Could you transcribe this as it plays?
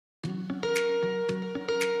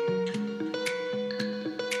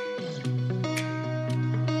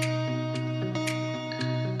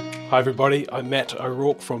Hi everybody, I'm Matt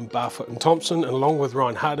O'Rourke from Barfoot and Thompson, and along with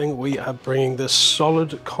Ryan Harding we are bringing this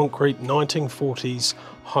solid concrete 1940s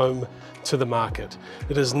home to the market.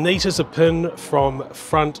 It is neat as a pin from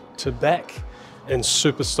front to back and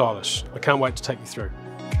super stylish. I can't wait to take you through.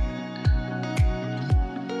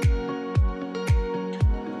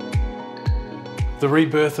 The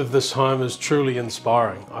rebirth of this home is truly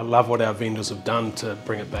inspiring. I love what our vendors have done to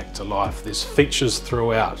bring it back to life. There's features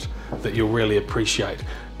throughout that you'll really appreciate.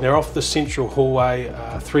 They're off the central hallway,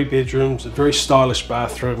 3 bedrooms, a very stylish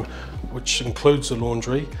bathroom, which includes a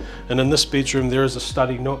laundry. And in this bedroom there is a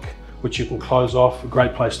study nook, which you can close off, a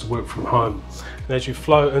great place to work from home. And as you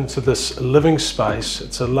flow into this living space,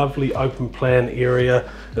 it's a lovely open plan area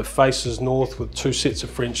that faces north with 2 sets of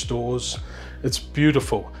French doors. It's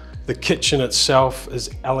beautiful. The kitchen itself is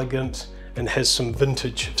elegant and has some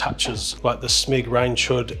vintage touches like the Smeg range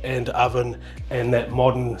hood and oven and that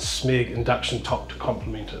modern Smeg induction top to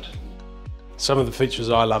complement it. Some of the features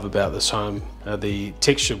I love about this home are the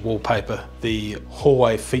textured wallpaper, the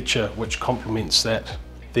hallway feature which complements that,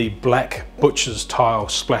 the black butcher's tile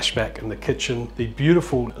splashback in the kitchen, the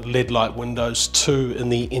beautiful LED light windows, 2 in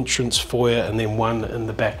the entrance foyer and then 1 in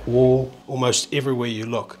the back wall. Almost everywhere you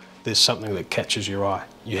look there's something that catches your eye.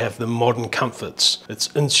 You have the modern comforts,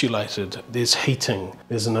 it's insulated, there's heating,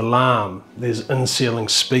 there's an alarm, there's in-ceiling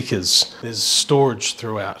speakers, there's storage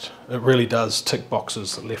throughout. It really does tick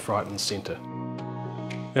boxes left, right and centre.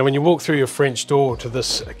 Now when you walk through your French door to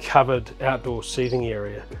this covered outdoor seating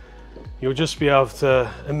area, you'll just be able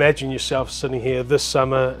to imagine yourself sitting here this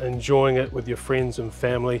summer enjoying it with your friends and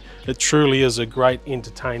family. It truly is a great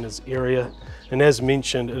entertainer's area, and as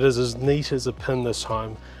mentioned it is as neat as a pin, this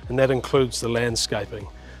home, and that includes the landscaping.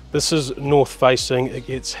 This is north facing, it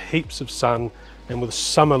gets heaps of sun, and with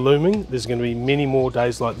summer looming there's going to be many more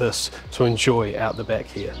days like this to enjoy out the back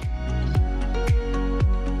here.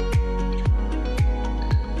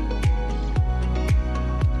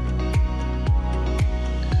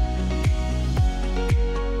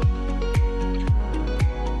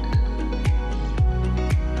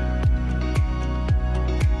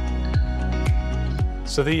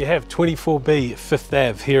 So there you have 24B 5th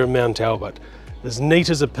Ave here in Mount Albert. As neat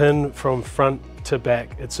as a pin from front to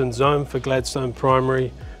back. It's in zone for Gladstone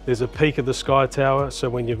Primary. There's a peak of the Sky Tower, so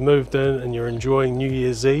when you've moved in and you're enjoying New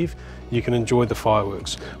Year's Eve, you can enjoy the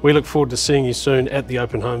fireworks. We look forward to seeing you soon at the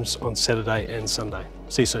open homes on Saturday and Sunday.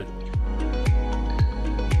 See you soon.